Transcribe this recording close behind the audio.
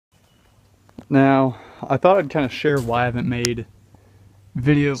Now, I thought I'd kind of share why I haven't made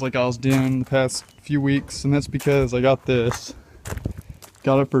videos like I was doing the past few weeks, and that's because I got this.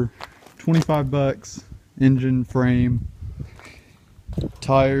 Got it for 25 bucks, engine, frame,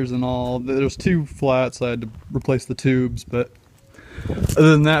 tires and all. There's two flats, I had to replace the tubes, but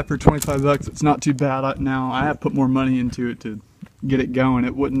other than that, for 25 bucks, it's not too bad. Now, I have put more money into it to get it going.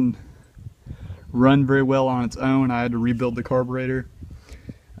 It wouldn't run very well on its own. I had to rebuild the carburetor.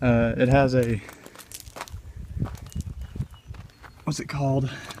 It has a, what's it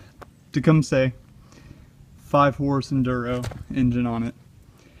called? Tecumseh 5-horse enduro engine on it.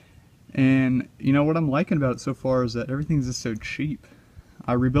 And you know what I'm liking about it so far is that everything's just so cheap.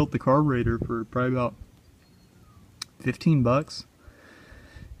 I rebuilt the carburetor for probably about 15 bucks.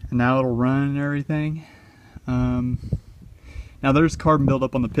 And now it'll run and everything. Now there's carbon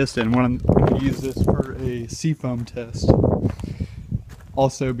buildup on the piston. I'm going to use this for a seafoam test.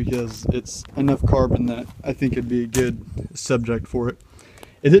 Also because it's enough carbon that I think it'd be a good subject for it.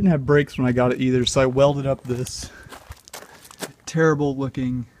 It didn't have brakes when I got it either, so I welded up this terrible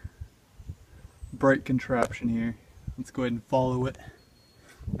looking brake contraption here. Let's go ahead and follow it.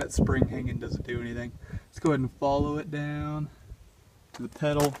 That spring hanging doesn't do anything. Let's go ahead and follow it down to the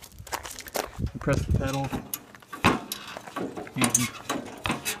pedal. And press the pedal. And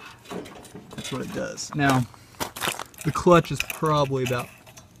that's what it does. Now, the clutch is probably about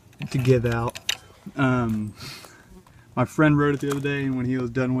to give out. My friend rode it the other day, and when he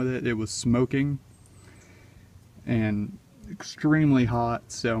was done with it, it was smoking and extremely hot.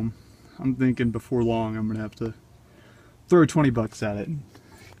 So I'm thinking before long I'm gonna have to throw 20 bucks at it and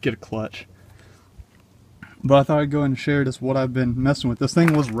get a clutch. But I thought I'd go ahead and share just what I've been messing with. This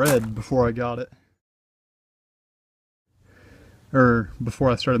thing was red before I got it. Or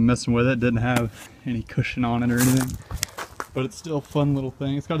before I started messing with it. It didn't have any cushion on it or anything. But it's still a fun little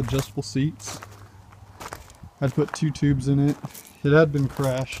thing. It's got adjustable seats. I'd put 2 tubes in it. It had been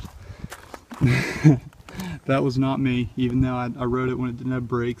crashed. That was not me. Even though I rode it when it didn't have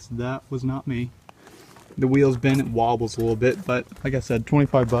brakes, that was not me. The wheels bend, it wobbles a little bit, but like I said,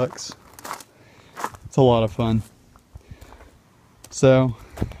 25 bucks. It's a lot of fun. So,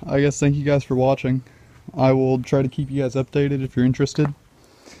 I guess thank you guys for watching. I will try to keep you guys updated if you're interested.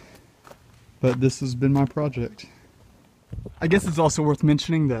 But this has been my project. I guess it's also worth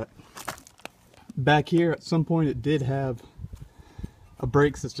mentioning that back here at some point it did have a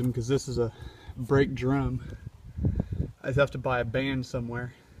brake system, because this is a brake drum. I'd have to buy a band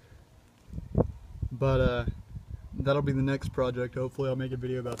somewhere. But that'll be the next project. Hopefully I'll make a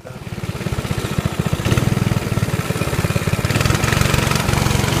video about that.